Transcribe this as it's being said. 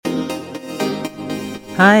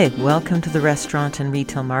Hi, welcome to the Restaurant and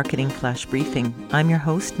Retail Marketing Flash Briefing. I'm your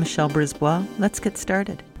host, Michelle Brisbois. Let's get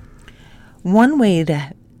started. One way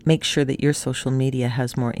to make sure that your social media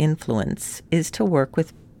has more influence is to work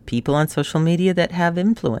with people on social media that have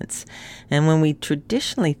influence. And when we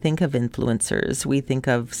traditionally think of influencers, we think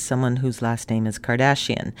of someone whose last name is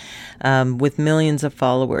Kardashian, with millions of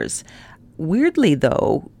followers. Weirdly,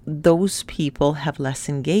 though, those people have less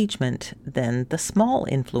engagement than the small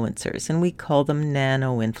influencers, and we call them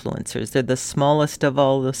nano-influencers. They're the smallest of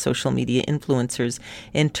all the social media influencers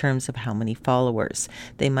in terms of how many followers.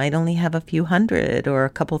 They might only have a few hundred or a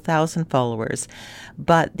couple thousand followers,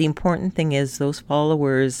 but the important thing is those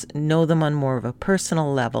followers know them on more of a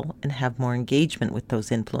personal level and have more engagement with those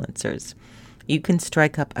influencers. You can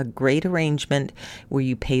strike up a great arrangement where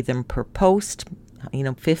you pay them per post,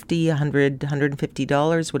 $50, $100,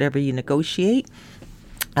 $150, whatever you negotiate.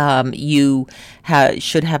 You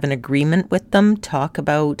should have an agreement with them,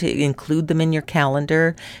 include them in your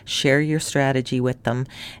calendar, share your strategy with them,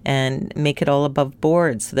 and make it all above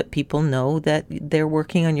board so that people know that they're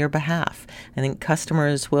working on your behalf. I think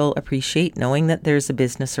customers will appreciate knowing that there's a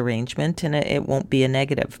business arrangement and it won't be a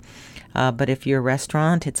negative. But if you're a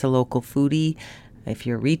restaurant, it's a local foodie. If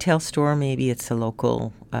you're a retail store, maybe it's a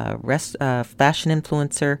local fashion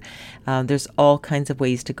influencer. There's all kinds of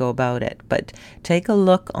ways to go about it. But take a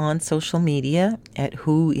look on social media at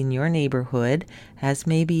who in your neighborhood has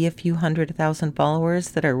maybe a few 100,000 followers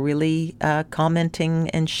that are really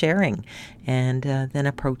commenting and sharing, and then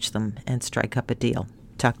approach them and strike up a deal.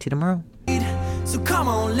 Talk to you tomorrow. So come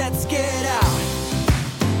on, let's get out.